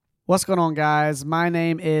What's going on, guys? My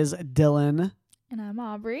name is Dylan. And I'm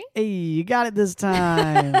Aubrey. Hey, you got it this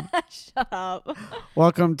time. Shut up.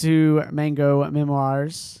 Welcome to Mango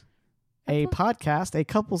Memoirs, a podcast, a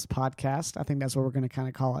couples podcast. I think that's what we're going to kind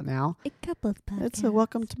of call it now. A couples podcast. It's a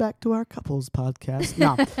welcome back to our couples podcast.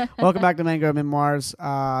 No, welcome back to Mango Memoirs.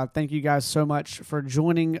 Thank you guys so much for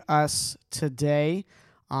joining us today.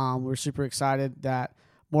 We're super excited that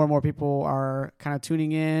more and more people are kind of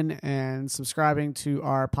tuning in and subscribing to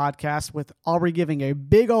our podcast, with Aubrey giving a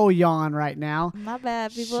big old yawn right now. My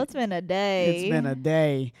bad, people. It's been a day. It's been a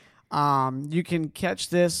day. You can catch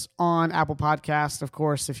this on Apple Podcast. Of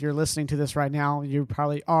course, if you're listening to this right now, you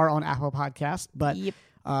probably are on Apple Podcast. But Yep.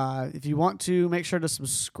 If you want to, make sure to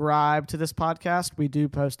subscribe to this podcast. We do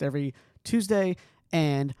post every Tuesday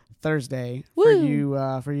and Thursday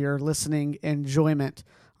for your listening enjoyment.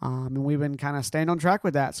 And we've been kind of staying on track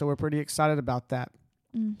with that, so we're pretty excited about that.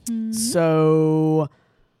 Mm-hmm. So,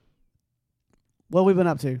 what have we been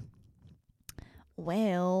up to?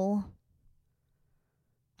 Well,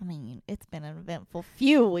 I mean, it's been an eventful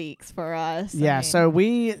few weeks for us. Yeah, I mean, so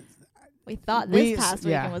we thought we- this past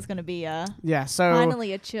yeah. weekend was going to be so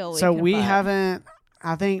finally a chill so weekend. we but- haven't.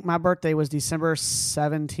 I think my birthday was December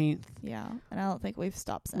 17th. Yeah, and I don't think we've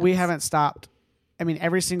stopped since. We haven't stopped. I mean,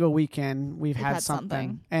 every single weekend we've had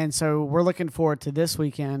something. And so we're looking forward to this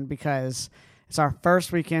weekend because it's our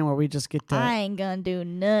first weekend where we just get to... I ain't going to do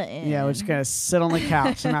nothing. Yeah, we're just going to sit on the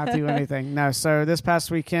couch and not do anything. No, so this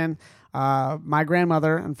past weekend, my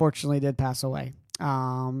grandmother, unfortunately, did pass away.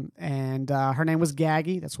 And her name was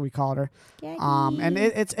Gaggy. That's what we called her. Gaggy. And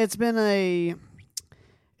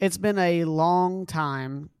it's been a long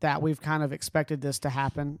time that we've kind of expected this to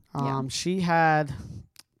happen. Yeah. She had...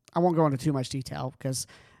 I won't go into too much detail because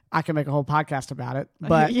I can make a whole podcast about it.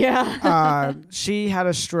 But yeah. she had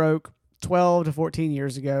a stroke 12 to 14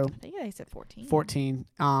 years ago. I think they said 14. 14.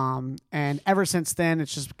 And ever since then,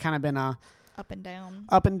 it's just kind of been a Up and down.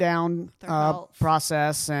 up and down Their health.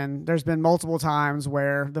 process. And there's been multiple times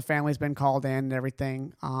where the family's been called in and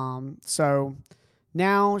everything. So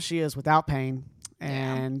now she is without pain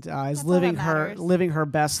and is That's all living that her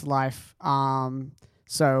matters. best life.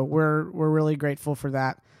 So we're really grateful for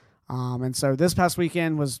that. And so this past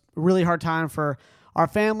weekend was a really hard time for our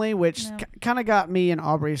family, which Yeah. kind of got me and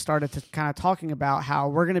Aubrey started to kind of talking about how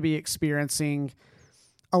we're going to be experiencing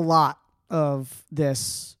a lot of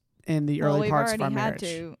this in the early parts of our marriage.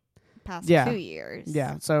 We've already had to past Yeah. 2 years.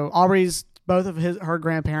 Yeah. So Aubrey's both of her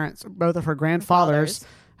grandfathers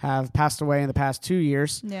have passed away in the past 2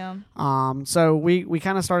 years. Yeah. So we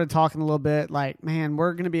kind of started talking a little bit like, man,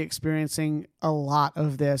 we're going to be experiencing a lot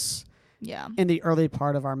of this Yeah. in the early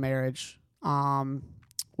part of our marriage,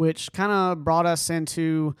 which kind of brought us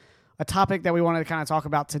into a topic that we wanted to kind of talk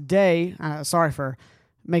about today. Sorry for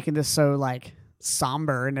making this so like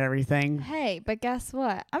somber and everything. Hey, but guess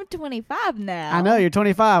what? I'm 25 now. I know you're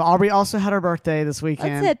 25. Aubrey also had her birthday this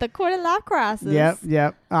weekend. That's it. The quarter life crisis.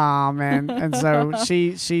 Yep. And so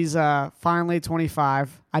she's finally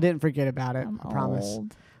 25. I didn't forget about it. I promise.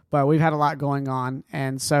 Old. But we've had a lot going on,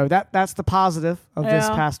 and so that's the positive of this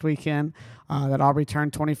Yeah. past weekend, that Aubrey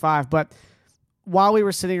turned 25. But while we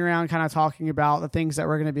were sitting around kind of talking about the things that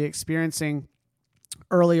we're going to be experiencing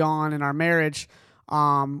early on in our marriage,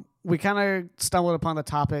 we kind of stumbled upon the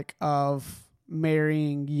topic of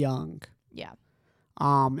marrying young, Yeah.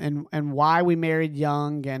 and why we married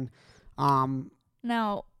young, and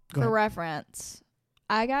Now, Go for ahead. reference,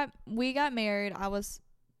 we got married. I was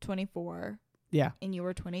 24. Yeah. And you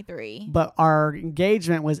were 23. but our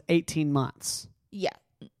engagement was 18 months. Yeah.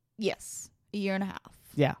 Yes. A year and a half.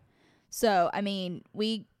 Yeah. So, I mean,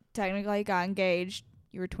 we technically got engaged.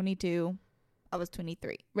 You were 22. I was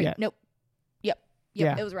 23. Right. Yeah. Nope. Yep.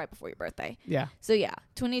 Yeah. It was right before your birthday. Yeah. So, yeah,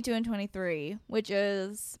 22 and 23, which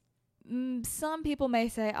is, some people may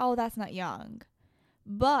say, oh, that's not young.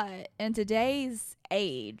 But in today's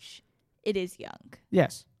age, it is young.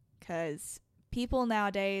 Yes. Because people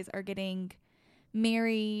nowadays are getting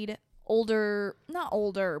married older, not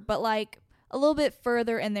older, but like a little bit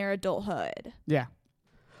further in their adulthood. Yeah.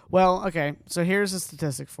 Well, okay. So here's a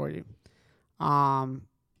statistic for you.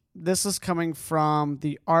 This is coming from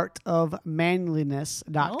the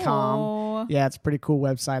artofmanliness.com. Oh. Yeah, it's a pretty cool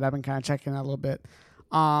website. I've been kind of checking that a little bit.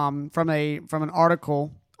 From an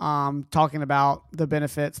article talking about the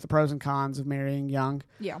benefits, the pros and cons of marrying young.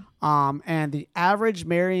 Yeah. And the average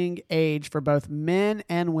marrying age for both men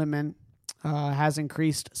and women has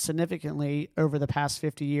increased significantly over the past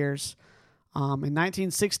 50 years. In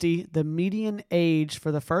 1960, the median age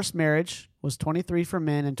for the first marriage was 23 for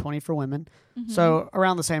men and 20 for women. Mm-hmm. So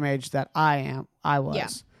around the same age that I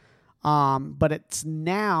was. Yeah. But it's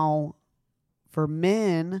now for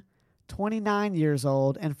men 29 years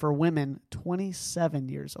old, and for women, 27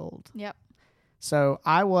 years old. Yep. So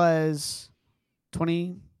I was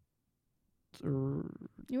 20. You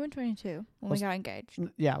were 22 when we got engaged.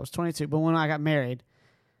 Yeah, I was 22. But when I got married,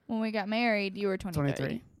 When we got married, you were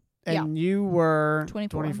 23. And you were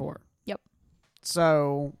 24. Yep.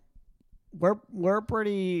 So we're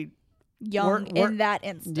pretty young we're, in that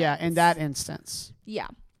instance. Yeah, in that instance. Yeah.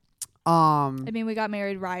 I mean, we got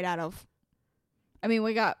married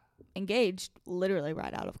we got engaged literally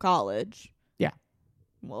right out of college. Yeah.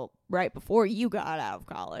 Well, right before you got out of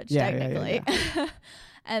college, technically. Yeah.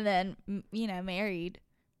 And then, married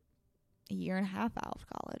a year and a half out of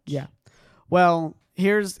college. Yeah. Well,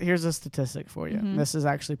 here's a statistic for you. Mm-hmm. This is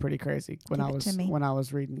actually pretty crazy when Give I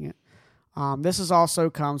was reading it. This is also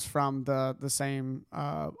comes from the same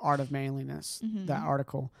Art of Manliness, that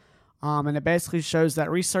article. And it basically shows that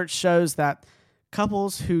research shows that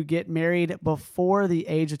couples who get married before the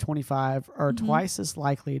age of 25 are twice as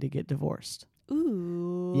likely to get divorced.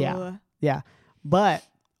 Ooh. Yeah. But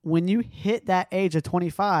when you hit that age of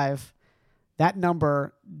 25, that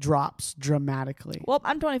number drops dramatically. Well,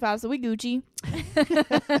 I'm 25, so we Gucci.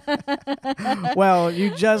 Well,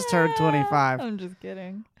 you just turned 25. I'm just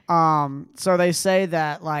kidding. So they say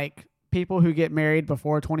that like people who get married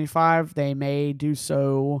before 25, they may do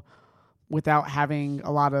so without having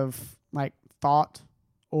a lot of like thought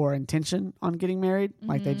or intention on getting married.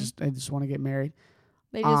 Like they just want to get married.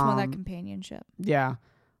 They just want that companionship. Yeah.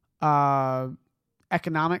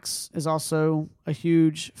 Economics is also a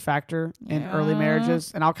huge factor in early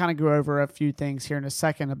marriages, and I'll kind of go over a few things here in a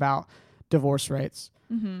second about divorce rates.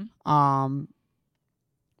 For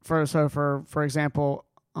example,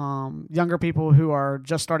 younger people who are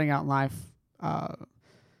just starting out in life,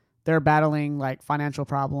 they're battling like financial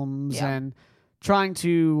problems and trying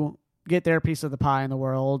to get their piece of the pie in the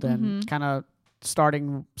world and kind of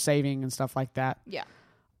starting saving and stuff like that. Yeah.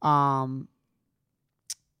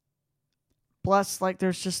 Plus, like,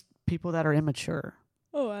 there's just people that are immature.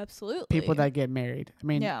 Oh, absolutely. People that get married. I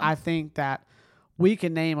mean, I think that we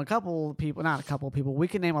can name we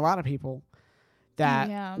can name a lot of people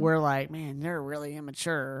that we're like, man, they're really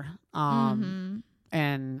immature. And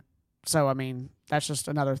so, I mean, that's just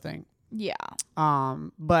another thing. Yeah.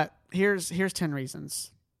 But here's 10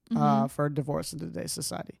 reasons for divorce in today's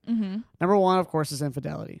society. Number one, of course, is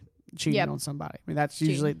infidelity, cheating on somebody. I mean, that's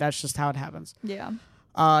just how it happens. Yeah.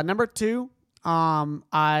 Number two,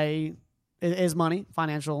 it is money,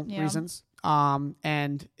 financial reasons.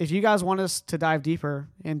 And if you guys want us to dive deeper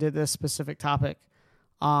into this specific topic,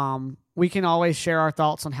 we can always share our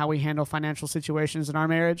thoughts on how we handle financial situations in our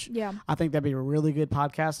marriage. Yeah. I think that'd be a really good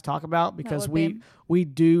podcast to talk about because we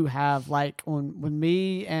do have, like, when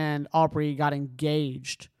me and Aubrey got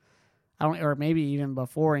engaged, or maybe even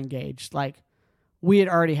before engaged, like, we had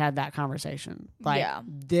already had that conversation. Like,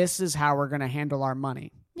 this is how we're going to handle our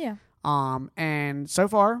money. Yeah. And so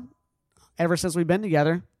far, ever since we've been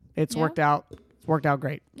together, it's worked out. It's worked out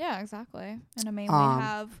great. Yeah, exactly. And I mean,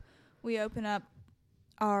 we open up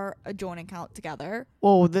our joint account together.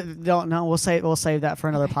 Well, we'll save that for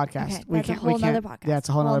another podcast. Okay. That's a whole nother podcast. Yeah, it's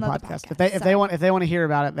a whole other podcast. If they want to hear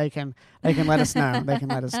about it, they can let us know. They can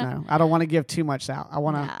let us know. I don't want to give too much out. I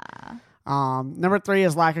want to. Number 3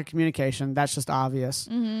 is lack of communication. That's just obvious.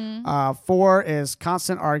 4 is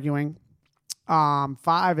constant arguing.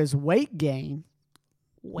 5 is weight gain.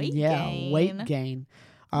 Weight gain.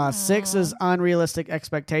 6 is unrealistic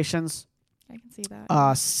expectations. I can see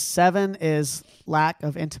that. 7 is lack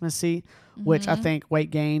of intimacy, which I think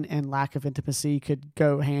weight gain and lack of intimacy could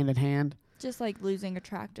go hand in hand. Just like losing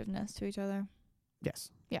attractiveness to each other. Yes.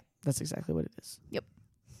 Yeah. That's exactly what it is. Yep.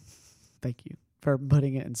 Thank you for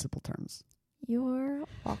putting it in simple terms. You're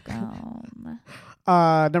welcome.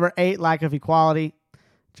 Number 8, lack of equality.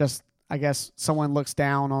 Just, I guess, someone looks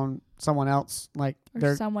down on someone else, like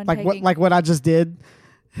they're like what I just did.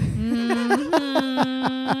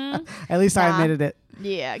 At least I admitted it.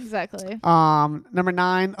 Yeah, exactly. Number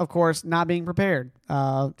 9, of course, not being prepared.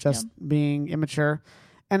 Being immature.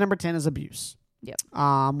 And number 10 is abuse. Yep.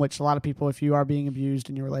 Which a lot of people, if you are being abused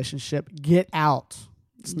in your relationship, get out.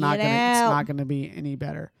 It's not gonna be any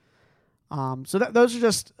better. So those are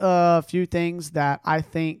just a few things that I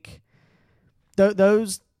think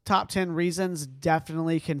those top 10 reasons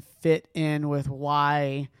definitely can fit in with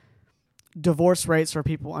why divorce rates for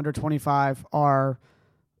people under 25 are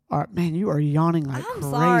man, you are yawning like crazy.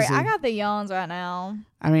 I'm sorry. I got the yawns right now.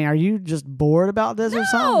 I mean, are you just bored about this or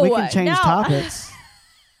something? We can change topics.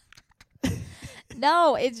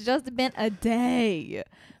 No, it's just been a day.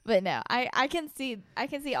 But no, I can see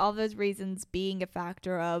all those reasons being a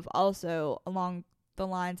factor of also along the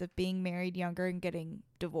lines of being married younger and getting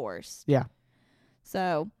divorced. Yeah.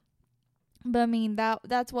 So, but I mean,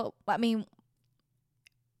 that's what, I mean,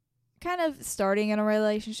 kind of starting in a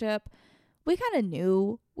relationship, we kind of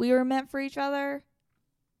knew we were meant for each other.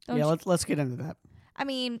 Let's get into that. I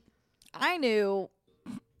mean, I knew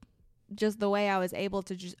just the way I was able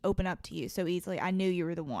to just open up to you so easily. I knew you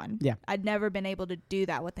were the one. Yeah. I'd never been able to do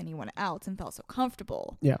that with anyone else and felt so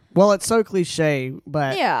comfortable. Yeah. Well, it's so cliche,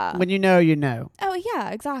 but Yeah. when you know, you know. Oh, yeah,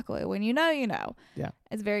 exactly. When you know, you know. Yeah.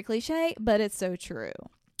 It's very cliche, but it's so true.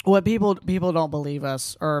 What people don't believe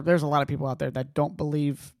us, or there's a lot of people out there that don't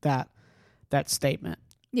believe that statement.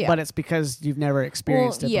 Yeah. But it's because you've never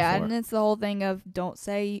experienced it yeah, before. and it's the whole thing of don't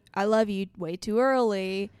say I love you way too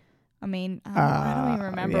early. I mean, I don't even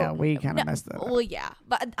remember. Yeah, we kind of messed that up. Well, yeah,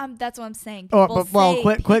 but that's what I'm saying.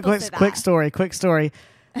 Quick story.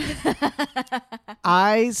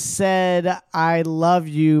 I said I love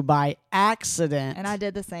you by accident. And I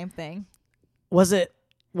did the same thing.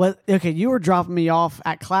 Okay, you were dropping me off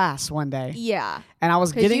at class one day. Yeah. And I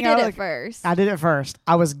was getting out of the first. I did it first.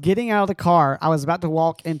 I was getting out of the car. I was about to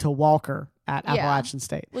walk into Walker at Appalachian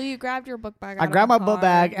State. Well, you grabbed your book bag. I grabbed my book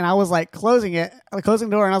bag and I was like closing the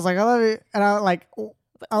door, and I was like, I love you. And I was like,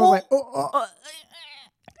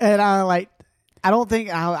 and I like, I don't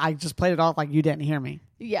think I just played it off like you didn't hear me.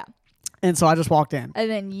 Yeah. And so I just walked in.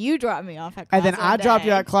 And then you dropped me off at class. And then I dropped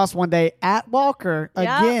you at class one day at Walker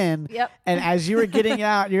again. Yep. And as you were getting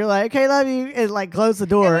out, you're like, okay, love you. And like close the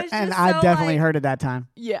door. And I so definitely heard it that time.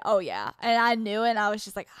 Yeah. Oh, yeah. And I knew it. And I was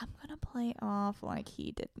just like, I'm going to play off like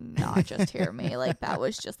he did not just hear me. Like that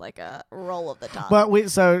was just like a roll of the tongue. But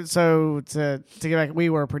so to get back,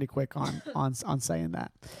 we were pretty quick on saying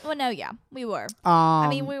that. Well, no, yeah, we were. I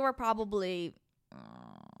mean, we were probably...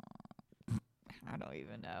 I don't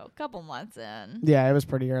even know. A couple months in. Yeah, it was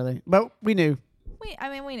pretty early. But we knew. We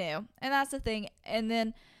knew. And that's the thing. And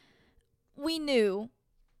then we knew.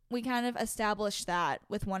 We kind of established that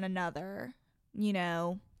with one another, you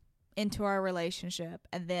know, into our relationship.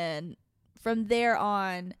 And then from there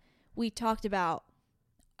on, we talked about,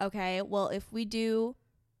 okay, well, if we do,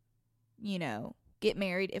 you know, get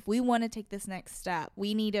married, if we want to take this next step,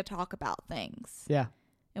 we need to talk about things. Yeah.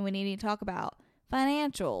 And we need to talk about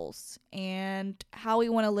financials and how we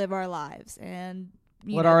want to live our lives and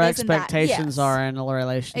what our expectations are in a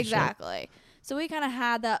relationship. Exactly. So we kind of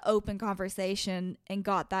had that open conversation and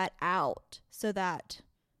got that out so that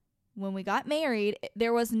when we got married,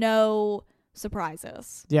 there was no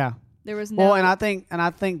surprises. Yeah. There was no. Well, and I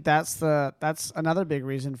think that's another big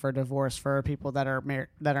reason for divorce for people that are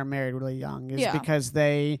married really young is because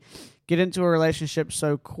they get into a relationship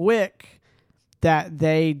so quick that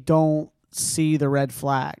they don't see the red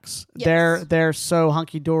flags. Yes. They're so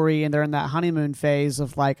hunky-dory and they're in that honeymoon phase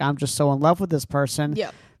of like, I'm just so in love with this person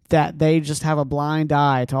that they just have a blind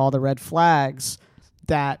eye to all the red flags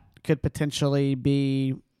that could potentially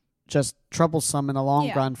be just troublesome in the long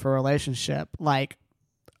run for a relationship, like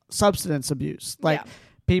substance abuse. Like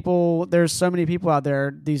there's so many people out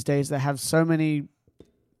there these days that have so many,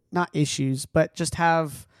 not issues, but just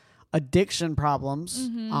have addiction problems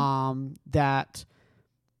that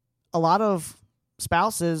a lot of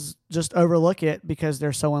spouses just overlook it because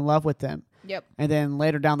they're so in love with them. Yep. And then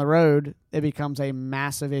later down the road, it becomes a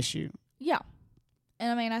massive issue. Yeah. And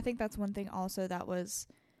I mean, I think that's one thing also that was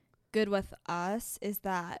good with us is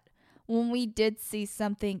that when we did see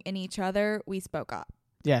something in each other, we spoke up.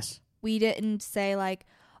 Yes. We didn't say like,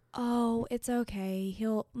 oh, it's okay.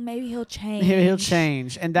 Maybe he'll change. He'll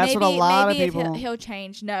change. And that's what a lot of people... he'll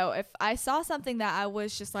change. No, if I saw something that I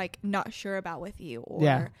was just like not sure about with you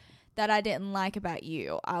or that I didn't like about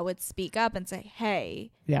you, I would speak up and say,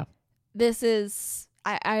 hey, this is,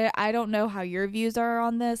 I don't know how your views are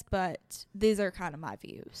on this, but these are kind of my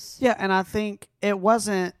views. Yeah, and I think it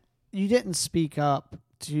wasn't, you didn't speak up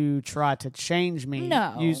to try to change me.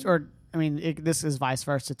 No. This is vice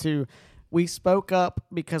versa too. We spoke up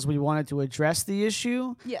because we wanted to address the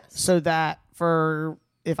issue. Yes. So that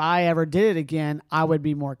if I ever did it again, I would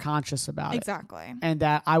be more conscious about it. Exactly. And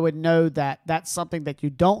that I would know that that's something that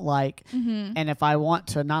you don't like. Mm-hmm. And if I want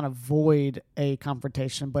to not avoid a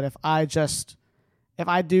confrontation, but if I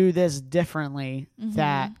do this differently,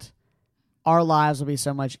 that our lives will be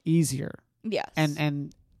so much easier. Yes.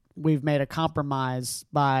 And we've made a compromise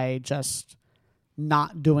by just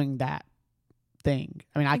not doing that thing.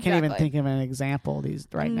 I mean, I can't even think of an example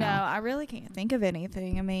now. No, I really can't think of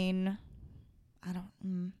anything. I mean,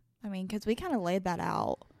 because we kind of laid that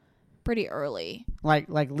out pretty early. Like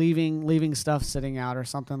leaving stuff sitting out or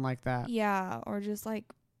something like that. Yeah, or just like,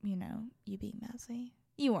 you being messy.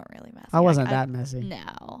 You weren't really messy. I wasn't that messy.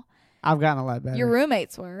 No. I've gotten a lot better. Your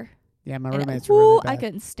roommates were. Yeah, my And, roommates were really I bad.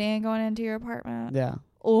 couldn't stand going into your apartment. Yeah.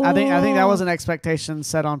 Ooh. I think that was an expectation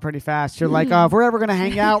set on pretty fast. You're like, if we're ever gonna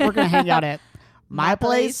hang out, we're gonna hang out at my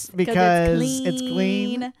place because it's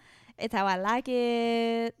clean. It's how I like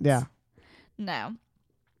it. Yeah. No.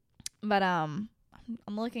 But I'm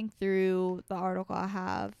looking through the article I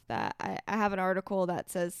have that I have an article that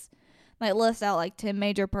says like lists out like 10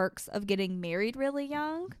 major perks of getting married really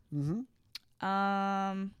young. Mm-hmm.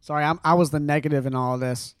 Sorry, I was the negative in all of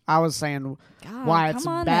this. I was saying God, why it's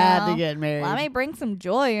bad to get married. Let me bring some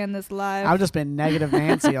joy in this life. I've just been negative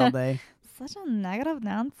Nancy all day. Such a negative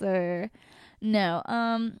Nancy.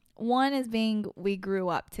 No. One is being we grew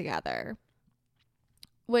up together,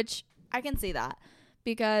 which I can see that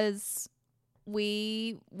because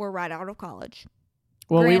we were right out of college.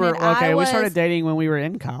 Well, Granted, we started dating when we were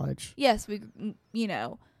in college. Yes,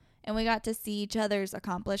 and we got to see each other's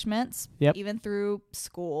accomplishments, yep. even through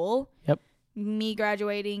school. Yep. Me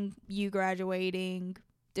graduating, you graduating,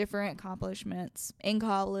 different accomplishments in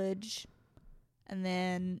college, and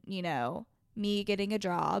then, me getting a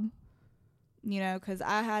job, because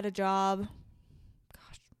I had a job,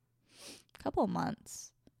 a couple of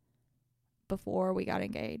months before we got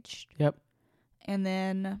engaged. Yep. And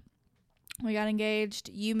then we got engaged,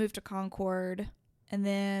 you moved to Concord, and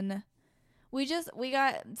then we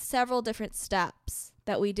got several different steps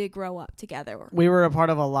that we did grow up together. We were a part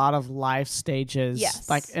of a lot of life stages. Yes.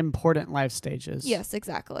 Like important life stages. Yes,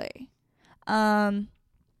 exactly. Let's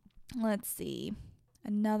see.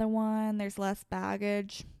 Another one, there's less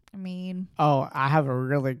baggage. I mean, I have a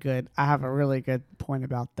really good point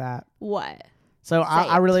about that. What? So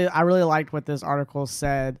I really liked what this article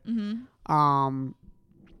said. Mm-hmm.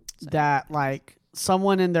 That like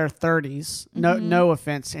someone in their 30s, no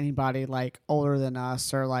offense to anybody like older than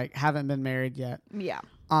us or like haven't been married yet. Yeah.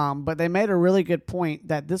 But they made a really good point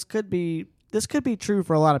that this could be true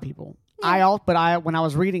for a lot of people. Yeah. When I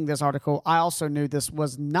was reading this article, I also knew this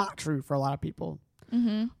was not true for a lot of people.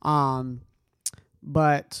 Mm-hmm.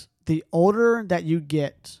 But the older that you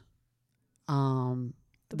get,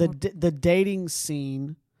 the dating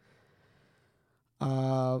scene,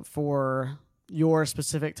 for your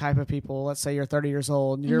specific type of people, let's say you're 30 years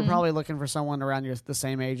old, and you're probably looking for someone around the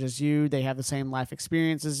same age as you. They have the same life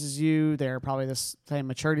experiences as you. They're probably the same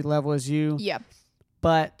maturity level as you. Yeah.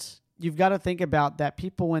 But you've got to think about that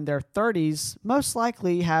people in their 30s most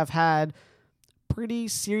likely have had pretty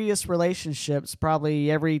serious relationships probably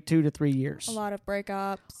every 2 to 3 years. A lot of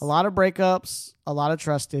breakups, a lot of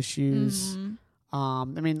trust issues. Mm-hmm. I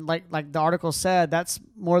mean, like the article said, that's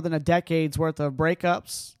more than a decade's worth of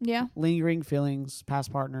breakups, yeah, lingering feelings,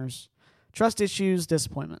 past partners, trust issues,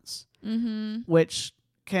 disappointments, which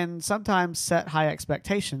can sometimes set high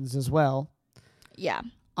expectations as well. Yeah.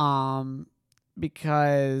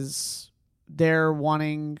 Because they're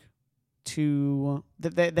wanting to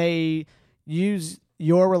they use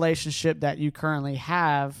your relationship that you currently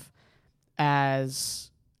have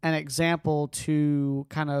as an example to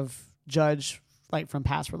kind of judge like from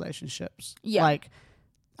past relationships. Yeah. Like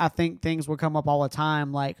I think things will come up all the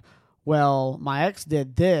time like, well, my ex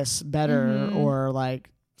did this better or like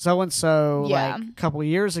so-and-so like a couple of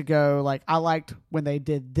years ago, like I liked when they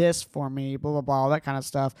did this for me, blah, blah, blah, all that kind of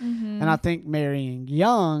stuff. And I think marrying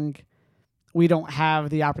young, we don't have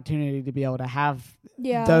the opportunity to be able to have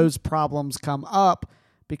those problems come up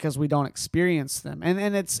because we don't experience them.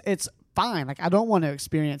 And it's fine. Like I don't want to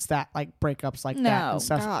experience that, like breakups like that and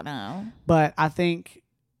stuff. God, no. But I think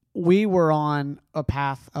we were on a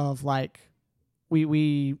path of like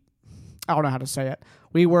we I don't know how to say it.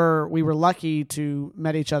 We were lucky to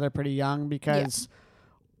met each other pretty young because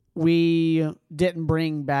we didn't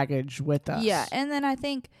bring baggage with us. Yeah, and then I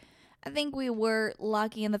think we were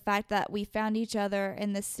lucky in the fact that we found each other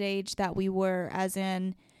in the stage that we were, as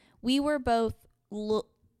in we were both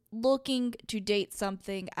looking to date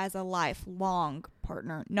something as a lifelong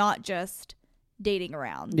partner, not just dating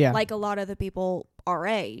around. Yeah. Like a lot of the people our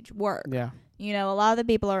age were. Yeah. A lot of the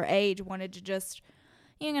people our age wanted to just,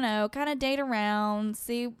 kind of date around,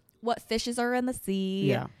 see what fishes are in the sea.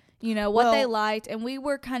 Yeah. What they liked. And we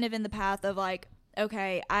were kind of in the path of like,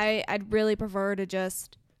 okay, I'd really prefer to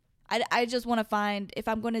just, I just want to find, if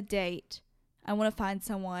I'm going to date, I want to find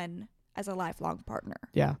someone as a lifelong partner.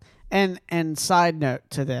 Yeah. And side note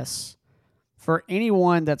to this, for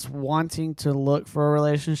anyone that's wanting to look for a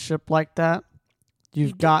relationship like that,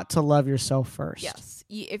 you've got to love yourself first. Yes.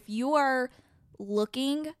 If you are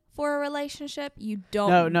looking for a relationship, you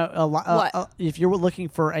don't. No. If you're looking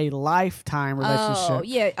for a lifetime relationship,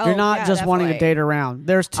 you're not just definitely wanting to date around.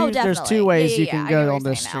 There's two ways you can go on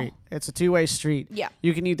this street. street. It's a two-way street. Yeah.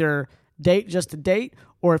 You can either date just to date,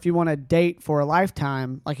 or if you want to date for a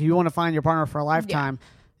lifetime, like if you want to find your partner for a lifetime,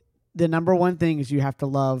 the number one thing is you have to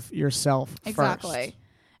love yourself Exactly. first.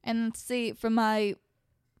 And see, from my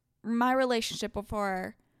relationship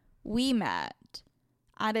before we met,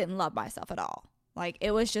 I didn't love myself at all. Like,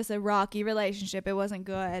 it was just a rocky relationship. It wasn't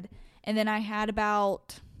good. And then I had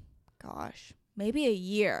about, maybe a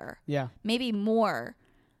year, maybe more,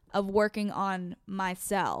 of working on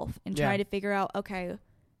myself and trying to figure out, okay,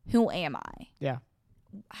 who am I? Yeah.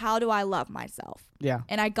 How do I love myself? Yeah.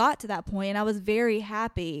 And I got to that point, and I was very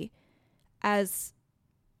happy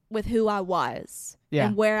with who I was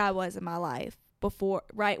and where I was in my life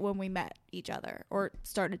right when we met each other or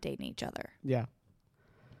started dating each other. Yeah.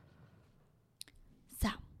 So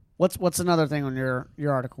what's another thing on your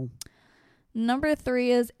article? Number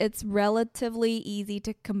 3 is it's relatively easy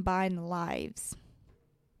to combine lives.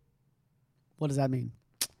 What does that mean?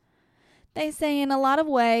 They say in a lot of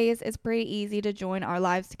ways, it's pretty easy to join our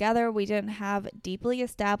lives together. We didn't have deeply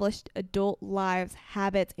established adult lives,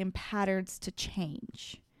 habits, and patterns to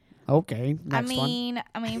change. Okay. Next one.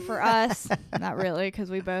 I mean, for us, not really, because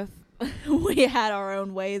we had our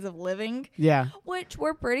own ways of living. Yeah. Which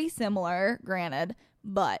were pretty similar, granted,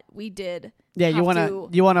 but we did. Yeah, you want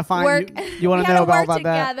to find work, you want to know about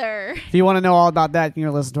together. That. If you want to know all about that, you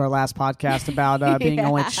can listen to our last podcast about being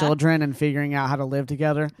only children and figuring out how to live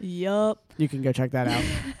together. Yup. You can go check that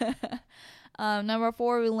out. Number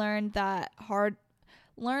 4, we learned the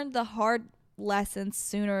hard lessons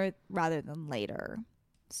sooner rather than later.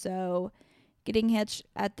 So, getting hitched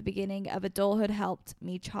at the beginning of adulthood helped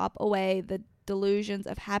me chop away the delusions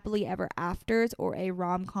of happily ever afters or a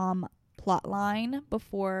rom-com plot line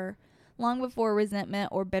long before resentment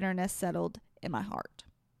or bitterness settled in my heart.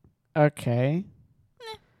 Okay.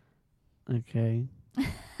 Okay.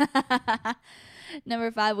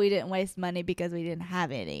 Number 5, we didn't waste money because we didn't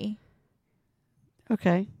have any.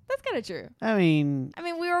 Okay. That's kind of true. I mean,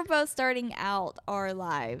 we were both starting out our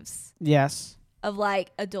lives. Yes. Of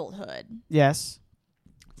like adulthood. Yes.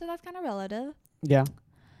 So that's kind of relative. Yeah.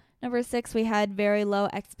 Number 6, we had very low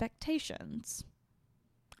expectations.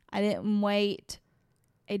 I didn't wait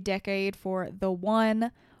a decade for the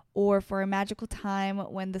one or for a magical time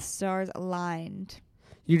when the stars aligned.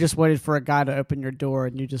 You just waited for a guy to open your door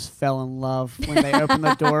and you just fell in love when they opened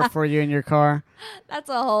the door for you in your car. That's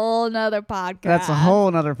a whole nother podcast. That's a whole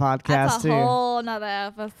nother podcast, That's a whole nother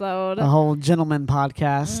episode. A whole gentleman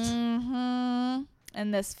podcast. Mm-hmm.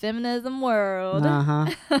 In this feminism world.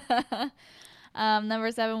 Uh-huh.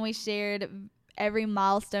 Number 7, we shared every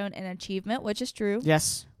milestone and achievement, which is true.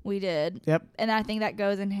 Yes. We did. Yep. And I think that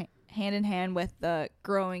goes hand in hand with the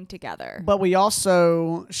growing together. But we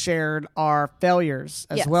also shared our failures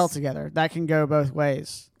as well together. That can go both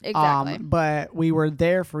ways. Exactly. But we were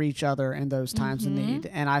there for each other in those times of need.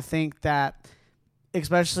 And I think that,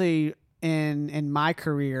 especially in my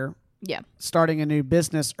career, starting a new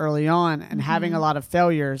business early on and having a lot of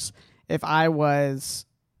failures, if I was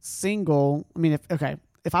single,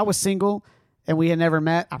 if I was single and we had never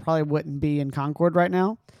met, I probably wouldn't be in Concord right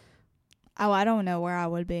now. Oh, I don't know where I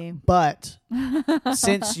would be. But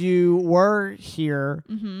since you were here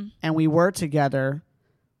and we were together,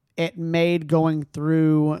 it made going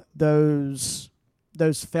through those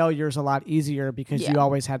failures a lot easier because you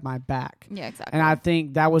always had my back. Yeah, exactly. And I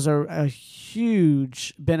think that was a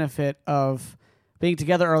huge benefit of being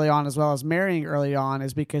together early on as well as marrying early on,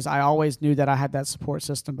 is because I always knew that I had that support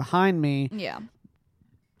system behind me. Yeah.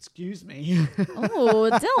 Excuse me. Oh,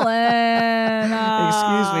 Dylan.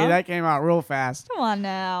 Excuse me. That came out real fast. Come on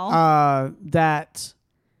now. That,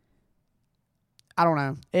 I don't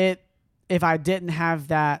know. If I didn't have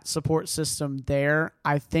that support system there,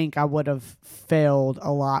 I think I would have failed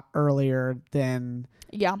a lot earlier than.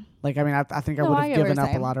 Yeah. I think I would have given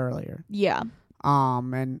up a lot earlier. Yeah.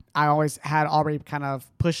 And I always had Aubrey kind of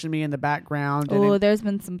pushing me in the background. Oh, there's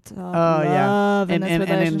been some love in this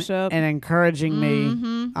relationship. And encouraging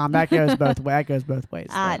me. That goes both ways. That goes both ways.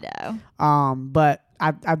 I know. But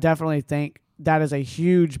I definitely think that is a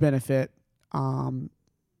huge benefit,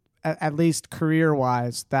 at least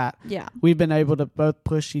career-wise, that we've been able to both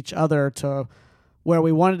push each other to where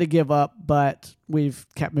we wanted to give up, but we've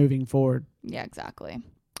kept moving forward. Yeah, exactly.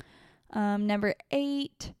 Number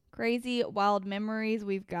 8. Crazy, wild memories,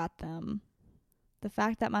 we've got them. The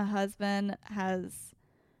fact that my husband has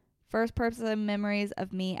first-person memories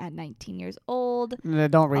of me at 19 years old. No,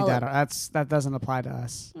 don't read that. That doesn't apply to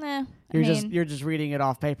us. Nah, you're just reading it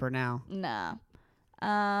off paper now. Nah.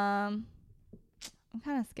 I'm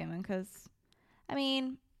kind of skimming because,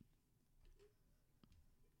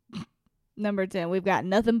 number 10, we've got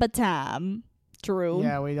nothing but time. True.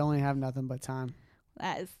 Yeah, we only have nothing but time.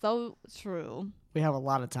 That is so true. We have a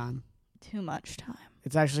lot of time. Too much time.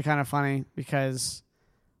 It's actually kind of funny because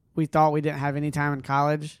we thought we didn't have any time in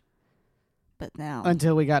college But now.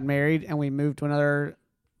 until we got married and we moved to another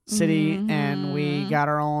city and we got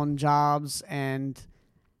our own jobs. And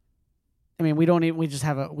I mean, we just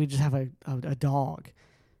have a dog,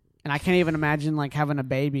 and I can't even imagine like having a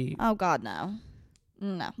baby. Oh God, no.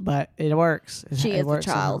 No. But it works. She it is works a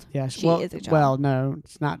child. Yeah, She is a child. Well, no,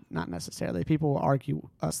 it's not necessarily. People will argue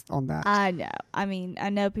us on that. I know. I mean, I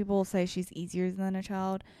know people will say she's easier than a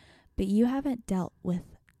child, but you haven't dealt with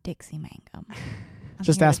Dixie Mangum.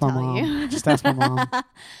 Just ask my mom. Just ask my mom.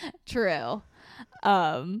 True.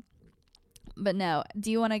 But no, do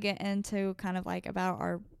you want to get into kind of like about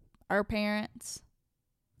our parents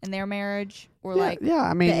and their marriage, or I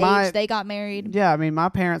mean, the age they got married? Yeah, I mean, my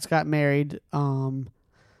parents got married.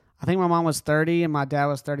 I think my mom was 30 and my dad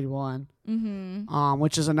was 31.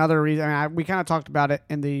 Which is another reason. I mean, we kind of talked about it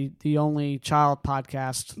in the Only Child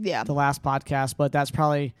podcast, the last podcast, but that's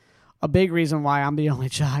probably a big reason why I'm the only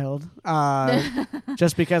child.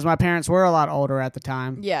 Just because my parents were a lot older at the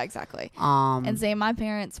time. Yeah, exactly. And say my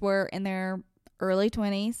parents were in their early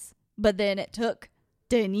 20s, but then it took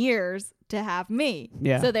 10 years to have me.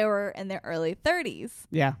 Yeah. So they were in their early 30s.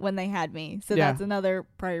 Yeah. When they had me. So that's another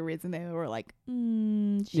probably reason they were like,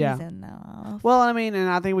 she's enough. Well, I mean, and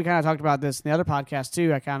I think we kind of talked about this in the other podcast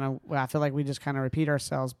too. I feel like we just kind of repeat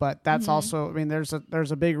ourselves, but that's also, I mean, there's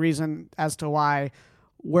a big reason as to why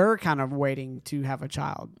we're kind of waiting to have a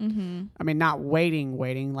child. I mean, not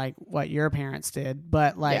waiting like what your parents did,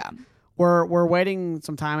 but like we're waiting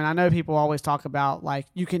some time. And I know people always talk about like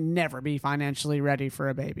you can never be financially ready for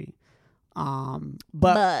a baby.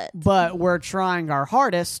 But we're trying our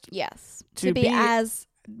hardest. Yes. To be as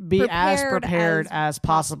prepared as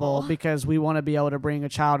possible because we want to be able to bring a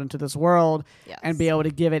child into this world and be able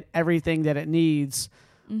to give it everything that it needs.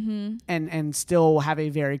 And still have a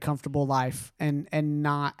very comfortable life and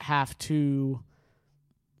not have to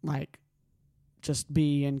like just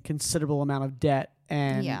be in considerable amount of debt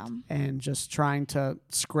and just trying to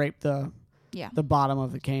scrape the bottom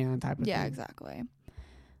of the can type of thing. Yeah, exactly.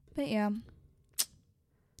 But yeah, I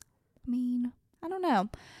mean, I don't know.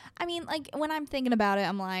 I mean, like when I'm thinking about it,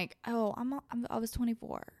 I'm like, oh, I was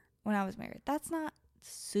 24 when I was married. That's not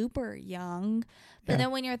super young. But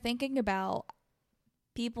then when you're thinking about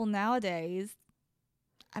people nowadays,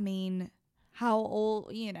 I mean, how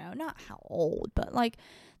old, not how old, but like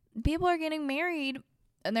people are getting married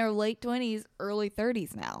in their late 20s, early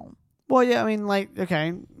 30s now. Well, yeah, I mean, like,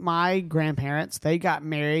 okay, my grandparents, they got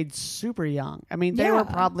married super young. I mean, they were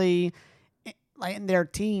probably like in their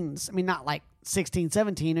teens. I mean, not like 16,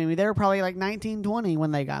 17. I mean, they were probably like 19, 20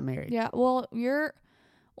 when they got married. Yeah, well, Boo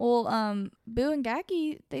and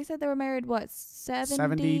Gaggy, they said they were married, what,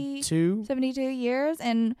 72 years?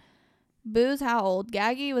 And Boo's how old?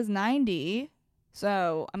 Gaggy was 90.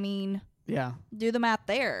 So, I mean, do the math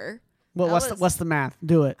there. Well, what's the math?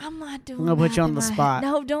 Do it. I'm not doing. I'm gonna put you on the spot.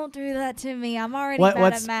 No, don't do that to me. I'm already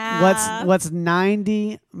bad at math. What's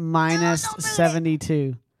 90 minus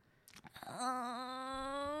 72?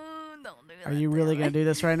 Don't do that. Are you really gonna do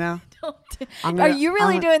this right now? Don't do. Are you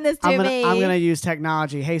really doing this to me? I'm gonna use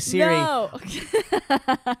technology. Hey Siri. No.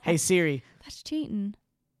 Hey Siri. That's cheating.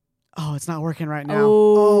 Oh, it's not working right now.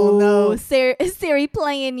 Oh no. Siri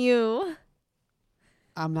playing you.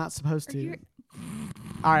 I'm not supposed to.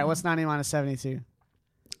 All right, what's 90 minus 72? Oh,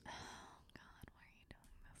 God, why are you doing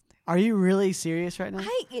this? Are you really serious right now?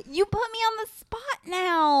 You put me on the spot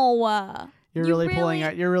now. You're really pulling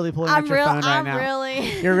out your phone right now.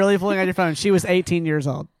 You're really pulling out your phone. She was 18 years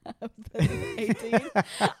old. 18.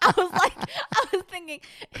 I was thinking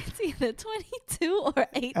it's either 22 or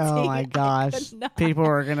 18. Oh my gosh. People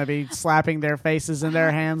are going to be slapping their faces in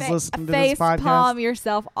their hands listening to this podcast. Face palm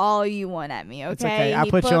yourself all you want at me, okay? It's okay. I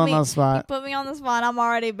put you on the spot. You put me on the spot. I'm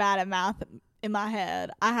already bad at math in my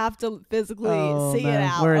head. I have to physically see it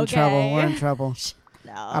out. We're in okay? trouble. We're in trouble.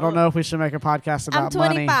 No. I don't know if we should make a podcast about money.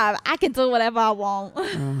 I'm 25. I can do whatever I want.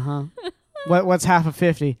 What's half of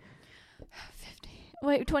 50? 50.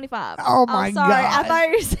 Wait, 25. Oh my God. Sorry. I thought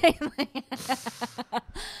you were saying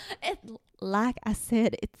like I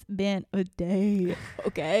said, it's been a day.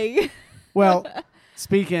 Okay. Well,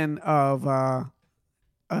 speaking of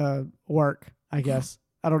work, I guess.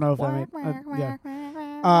 I don't know if that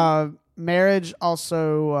marriage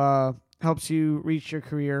also helps you reach your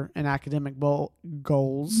career and academic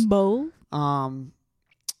goals.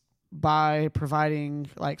 By providing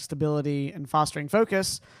like stability and fostering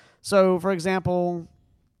focus. So, for example,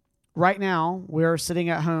 right now we're sitting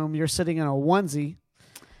at home. You're sitting in a onesie,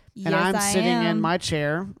 and I'm sitting in my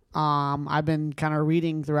chair. I've been kind of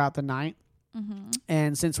reading throughout the night. Mm-hmm.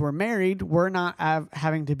 And since we're married, we're not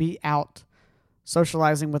having to be out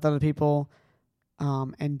socializing with other people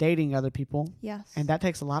and dating other people. Yes. And that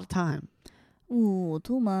takes a lot of time. Ooh,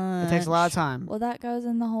 too much. It takes a lot of time. Well, that goes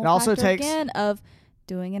in the whole It also factor takes- again of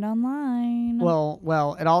doing it online.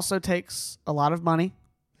 Well, it also takes a lot of money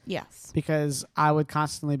yes. because I would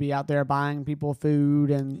constantly be out there buying people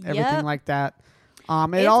food and everything Yep. like that.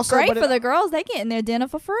 It's also great but for the girls. They get in their dinner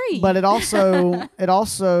for free. But it also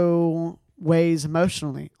weighs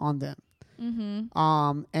emotionally on them.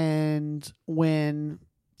 mm-hmm. And when,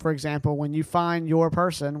 for example, when you find your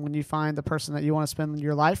person, when you find the person that you want to spend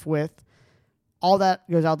your life with, all that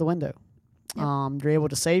goes out the window. Yep. You're able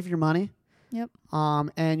to save your money. Yep.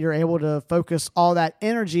 And you're able to focus all that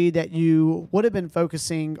energy that you would have been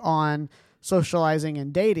focusing on socializing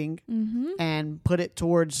and dating Mm-hmm. and put it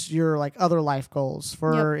towards your like other life goals.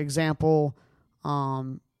 For example,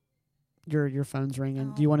 your phone's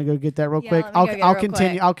ringing. Do you want to go get that real quick? let me go get it I'll real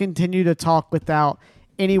continue. quick. I'll continue to talk without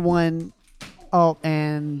anyone. Oh,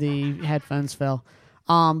 and the headphones fell.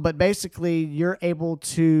 But basically, you're able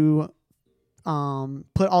to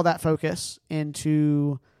put all that focus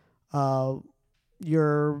into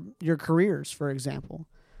your careers, for example.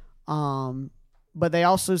 But they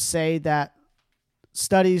also say that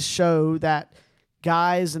studies show that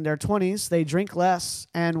guys in their 20s, they drink less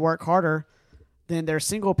and work harder than their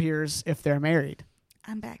single peers if they're married.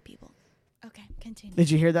 I'm back, people. Okay, continue.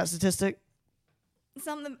 Did you hear that statistic?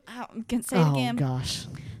 Something. Can say it again. Oh gosh.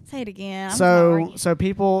 Say it again. I'm So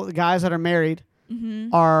sorry. guys that are married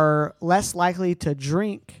Mm-hmm. are less likely to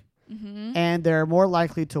drink Mm-hmm. and they're more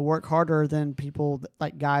likely to work harder than people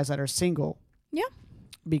like guys that are single. Yeah.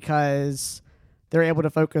 Because they're able to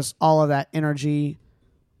focus all of that energy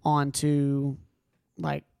onto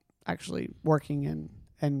like actually working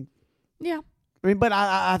and Yeah. I mean, but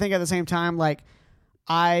I think at the same time, like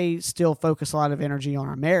I still focus a lot of energy on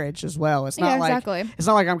our marriage as well. It's not like exactly. it's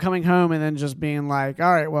not like I'm coming home and then just being like,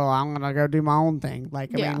 all right, well, I'm gonna go do my own thing. Like,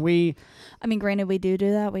 Yeah. I mean, Granted, we do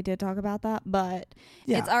that. We did talk about that, but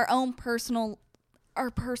Yeah. it's our personal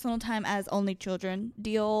time as only children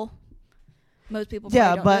deal. Most people,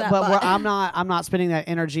 yeah, probably don't but do that, but I'm not spending that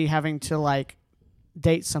energy having to like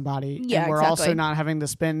date somebody. Yeah, and we're also exactly. not having to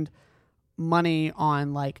spend money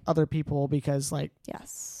on like other people because like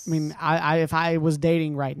yes, I mean, I if I was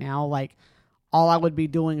dating right now, like all I would be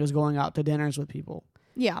doing is going out to dinners with people.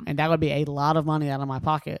 yeah, And that would be a lot of money out of my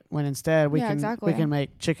pocket when instead we can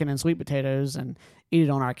make chicken and sweet potatoes and eat it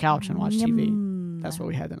on our couch and watch TV. Yum. That's what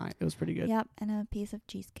we had tonight. It was pretty good. Yep, and a piece of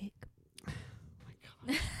cheesecake. Oh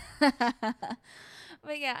my God.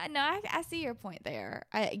 But yeah, no, I see your point there.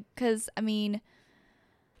 Because I mean,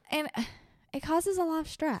 and it causes a lot of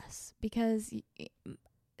stress because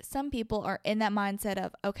some people are in that mindset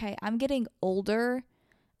of, okay, I'm getting older,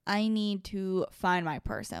 I need to find my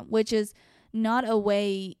person, which is not a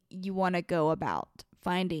way you want to go about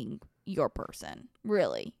finding your person,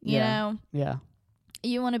 really. You know? Yeah.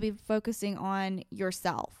 You want to be focusing on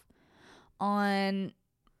yourself, on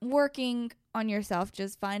working on yourself,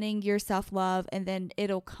 just finding your self-love, and then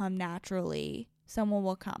it'll come naturally. Someone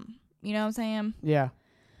will come. You know what I'm saying? Yeah.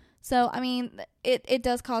 So, I mean, it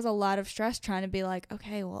does cause a lot of stress trying to be like,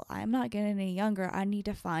 okay, well, I'm not getting any younger. I need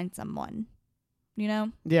to find someone, you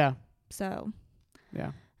know? Yeah. So,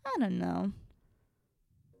 Yeah. I don't know.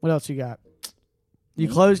 What else you got? You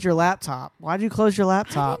Me? closed your laptop. Why'd you close your I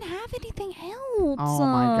laptop? didn't have anything else. Oh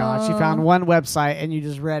my gosh! You found one website and you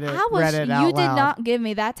just read it. Read it out You did loud. not give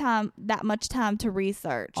me that much time to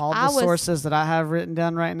research. All the sources that I have written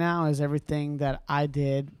down right now is everything that I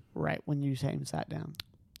did right when you sat down.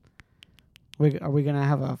 Are we gonna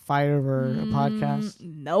have a fight over a podcast?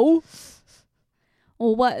 No.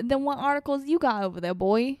 Well, what articles you got over there,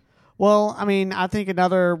 boy? Well, I mean, I think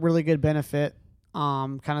another really good benefit,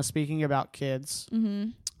 kind of speaking about kids,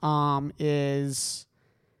 is,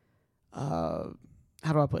 how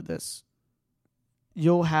do I put this?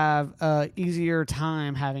 You'll have a easier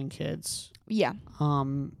time having kids. Yeah.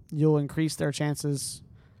 You'll increase their chances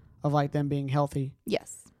of like them being healthy.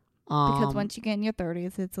 Yes. Because once you get in your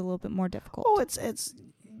 30s, it's a little bit more difficult. Oh,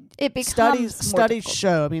 It becomes studies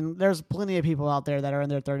show. I mean, there's plenty of people out there that are in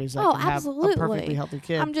their 30s that can have a perfectly healthy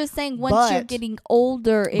kid. I'm just saying, once you're getting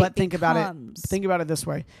older, think about it this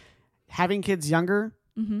way: having kids younger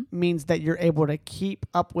means that you're able to keep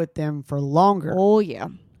up with them for longer. Oh yeah,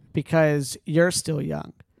 because you're still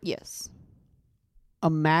young. Yes.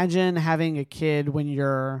 Imagine having a kid when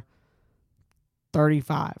you're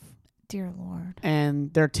 35. Dear Lord.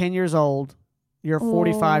 And they're 10 years old. You're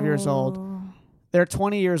 45 years old. They're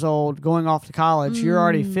 20 years old going off to college. You're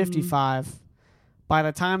already 55. By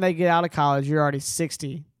the time they get out of college, you're already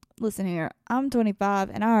 60. listen here, I'm 25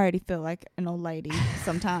 and I already feel like an old lady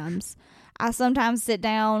sometimes. I sometimes sit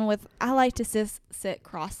down I like to sit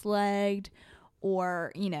cross-legged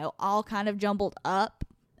or, all kind of jumbled up.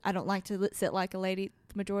 I don't like to sit like a lady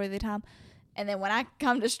the majority of the time. And then when I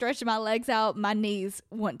come to stretch my legs out, my knees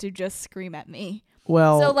want to just scream at me.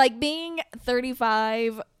 Well, so like being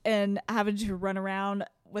 35 and having to run around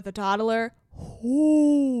with a toddler,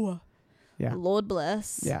 yeah, Lord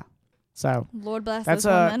bless. Yeah. So Lord bless that's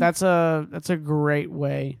those women. that's a great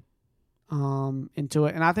way into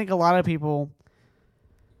it. And I think a lot of people,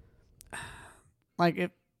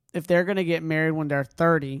 like if they're going to get married when they're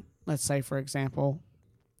 30, let's say for example,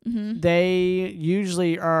 they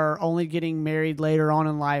usually are only getting married later on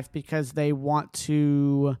in life because they want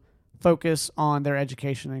to focus on their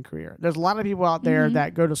education and career. There's a lot of people out there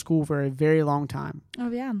that go to school for a very long time. Oh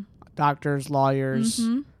yeah. Doctors, lawyers,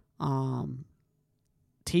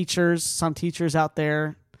 teachers, some teachers out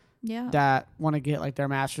there that want to get like their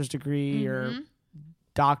master's degree or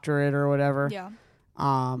doctorate or whatever. Yeah.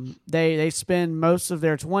 They spend most of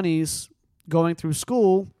their 20s going through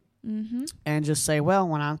school and just say, well,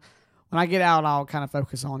 when I get out, I'll kind of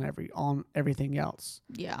focus on everything else.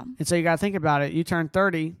 Yeah. And so you got to think about it. You turn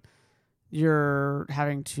 30, you're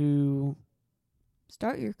having to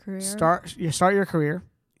start your career. Start your career.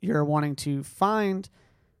 You're wanting to find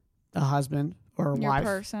a husband or a wife,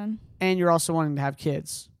 person, and you're also wanting to have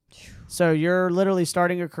kids. So you're literally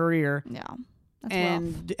starting a career. Yeah. That's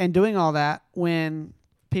and doing all that when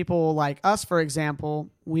people like us, for example,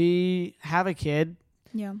 we have a kid.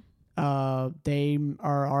 Yeah. They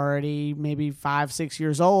are already maybe 5-6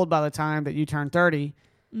 years old by the time that you turn 30.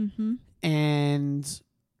 And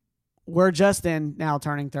we're just now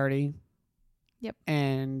turning 30. Yep.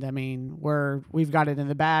 And I mean, we've got it in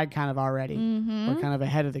the bag kind of already. We're kind of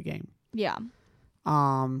ahead of the game. Yeah.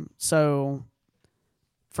 So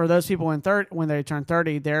for those people when they turn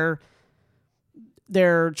 30,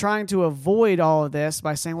 they're trying to avoid all of this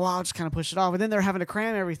by saying, well, I'll just kind of push it off. And then they're having to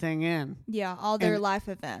cram everything in. Yeah, all their life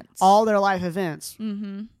events.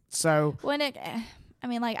 So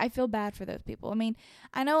I feel bad for those people. I mean,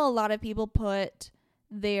 I know a lot of people put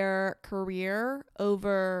their career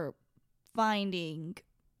over finding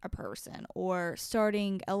a person or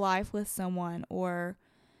starting a life with someone or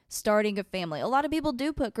starting a family. A lot of people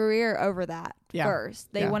do put career over that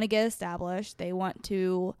first. They want to get established. They want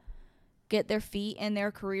to get their feet in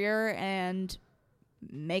their career and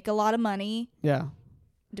make a lot of money. Yeah.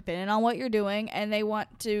 Depending on what you're doing, and they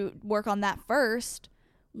want to work on that first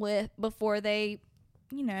before they,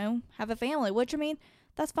 have a family, which I mean,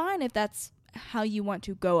 that's fine if that's how you want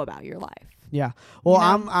to go about your life. Yeah. Well,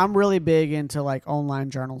 I'm really big into like online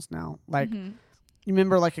journals now. Like you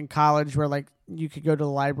remember like in college where like you could go to the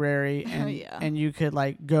library and you could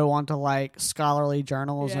like go onto like scholarly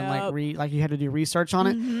journals and like read, like you had to do research on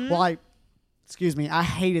it. Well, I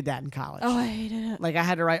hated that in college. Oh, I hated it. Like I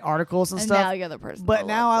had to write articles and stuff. Now you're the person. But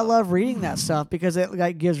now I love reading that stuff because it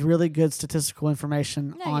like gives really good statistical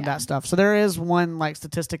information on that stuff. So there is one like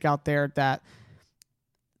statistic out there that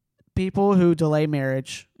people who delay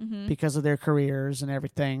marriage because of their careers and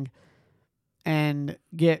everything and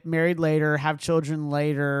get married later, have children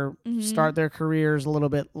later, start their careers a little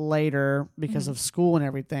bit later because of school and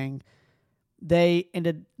everything, they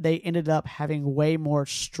ended up having way more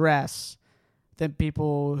stress than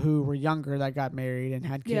people who were younger that got married and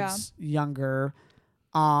had kids younger.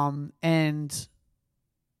 And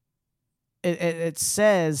it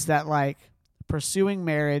says that like pursuing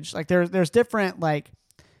marriage, like there's different like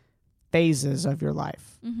phases of your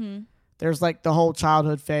life. There's like the whole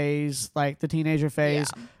childhood phase, like the teenager phase,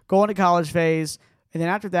 going to college phase, and then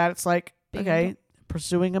after that it's like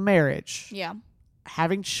pursuing a marriage,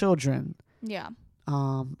 having children,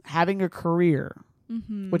 having a career,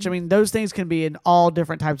 which I mean those things can be in all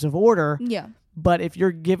different types of order. But if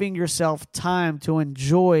you're giving yourself time to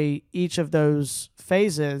enjoy each of those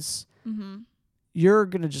phases, you're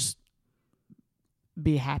gonna just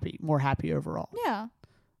be more happy overall.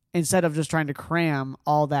 Instead of just trying to cram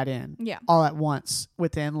all that in all at once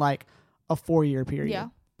within like a 4-year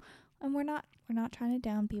period. And we're not trying to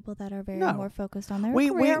down people that are very more focused on their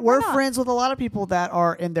career. We're friends with a lot of people that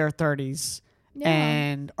are in their 30s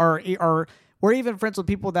and we're even friends with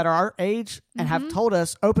people that are our age and have told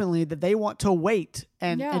us openly that they want to wait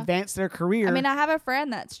and advance their career. I mean, I have a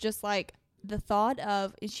friend that's just like the thought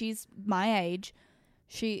of, she's my age,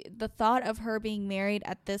 the thought of her being married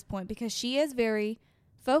at this point, because she is very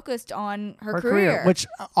focused on her career, which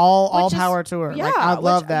all power to her. Like I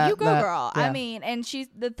love that. You go, girl. I mean, and she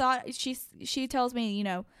tells me,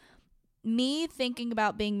 me thinking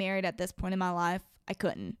about being married at this point in my life, I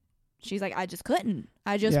couldn't. she's like, I just couldn't.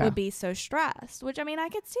 I just Yeah. would be so stressed, which I mean, I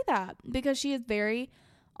could see that because she is very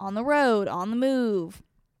on the road, on the move,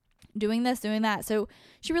 doing this, doing that. So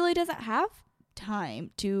she really doesn't have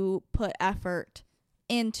time to put effort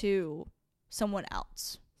into someone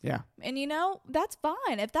else. Yeah. And that's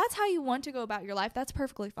fine. If that's how you want to go about your life, that's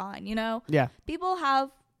perfectly fine. Yeah. People have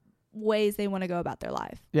ways they want to go about their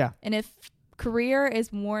life. Yeah. And if career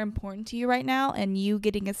is more important to you right now and you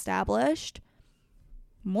getting established,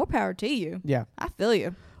 more power to you. Yeah. I feel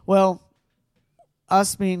you. Well,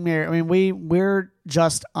 us being married, I mean, we're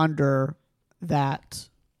just under that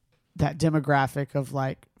demographic of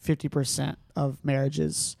like 50% of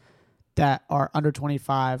marriages that are under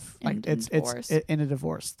 25, like it's in a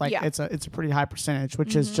divorce. Like it's a pretty high percentage,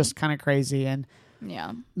 which is just kind of crazy. And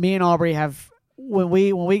yeah, me and Aubrey have, when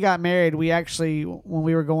we got married, we actually, when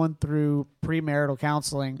we were going through premarital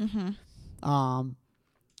counseling,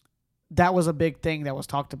 that was a big thing that was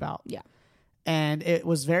talked about. Yeah. And it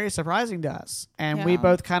was very surprising to us. And we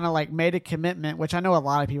both kind of like made a commitment, which I know a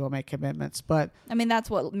lot of people make commitments, but I mean, that's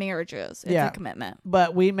what marriage is. It's a commitment.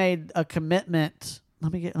 But we made a commitment.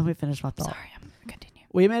 Let me finish my thought. Sorry, I'm going to continue.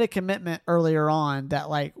 We made a commitment earlier on that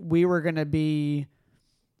like we were going to be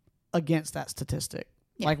against that statistic.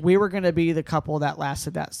 Yeah. Like we were going to be the couple that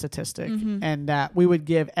lasted that statistic, and that we would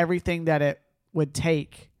give everything that it would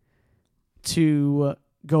take to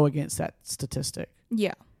go against that statistic.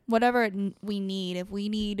 Yeah. Whatever we need. If we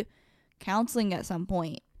need counseling at some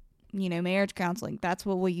point, marriage counseling, that's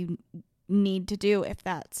what we need to do if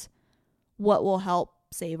that's what will help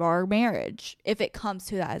save our marriage. If it comes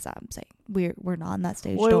to that, as I'm saying, we're not in that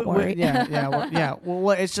stage. Don't worry. Yeah.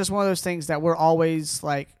 Well, it's just one of those things that we're always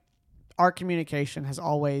like, our communication has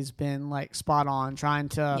always been like spot on, trying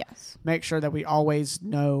to make sure that we always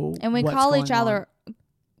know. And we what's call going each other.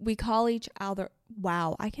 We call each other.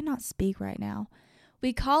 Wow, I cannot speak right now.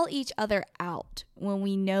 We call each other out when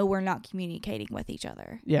we know we're not communicating with each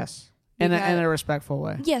other. Yes. In a respectful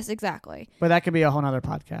way. Yes, exactly. But that could be a whole nother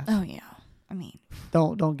podcast. Oh, yeah. I mean,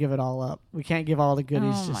 don't give it all up. We can't give all the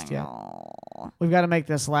goodies just yet. God. We've got to make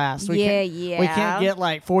this last. We yeah. We can't get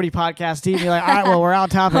like 40 podcasts deep and be like, all right, well, we're out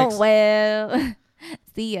topics. Oh, well,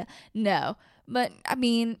 see ya. No. But, I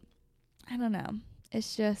mean, I don't know.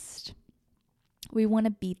 It's just, we want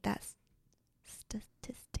to beat that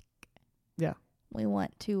statistic. Yeah. We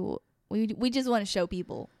want to, we just want to show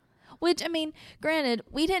people. Which, I mean, granted,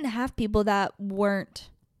 we didn't have people that weren't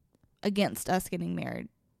against us getting married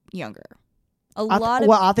younger.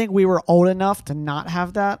 I think we were old enough to not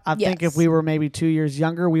have that. I think if we were maybe 2 years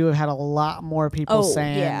younger, we would have had a lot more people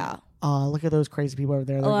saying, look at those crazy people over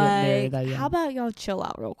there. They're getting married that young. How about y'all chill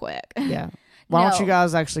out real quick? Yeah. Why don't you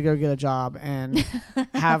guys actually go get a job and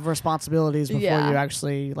have responsibilities before you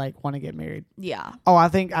actually like want to get married? Yeah. Oh, I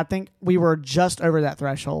think we were just over that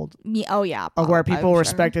threshold. Yeah. Oh, yeah. Of where people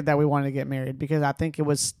respected that we wanted to get married, because I think it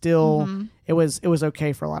was still it was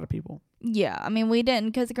okay for a lot of people. Yeah. I mean, we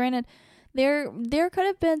didn't, because granted, there could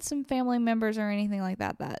have been some family members or anything like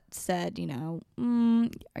that said,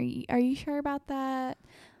 are you sure about that?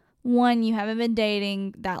 One, you haven't been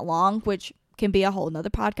dating that long, which can be a whole nother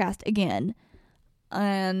podcast again.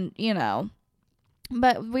 And,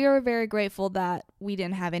 but we were very grateful that we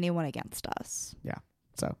didn't have anyone against us. Yeah.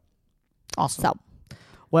 So, awesome. So,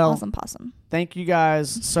 well, awesome. Thank you guys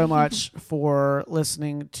so much for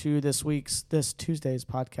listening to this Tuesday's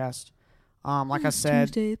podcast. Like I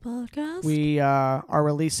said, Tuesday podcast. We are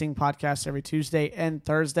releasing podcasts every Tuesday and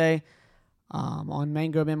Thursday on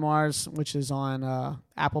Mango Memoirs, which is on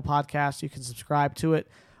Apple Podcasts. You can subscribe to it.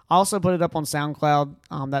 I also put it up on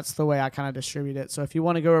SoundCloud. That's the way I kind of distribute it. So if you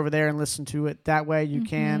want to go over there and listen to it that way, you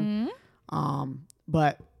can.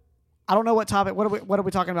 But I don't know what topic. What are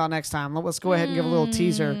we talking about next time? Let's go ahead and give a little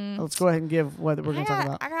teaser. Let's go ahead and give what we're going to talk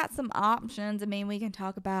about. I got some options. I mean, we can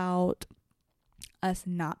talk about us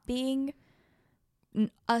not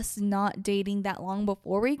dating that long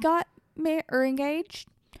before we got engaged.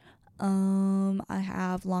 I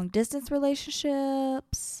have long distance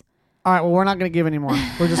relationships. All right, well, we're not going to give any more.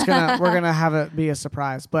 We're just we're gonna have it be a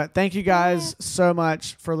surprise. But thank you guys so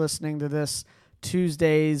much for listening to this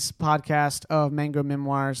Tuesday's podcast of Mango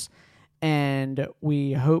Memoirs, and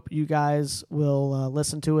we hope you guys will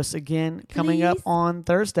listen to us again coming up on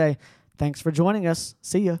Thursday. Thanks for joining us.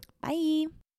 See ya. Bye.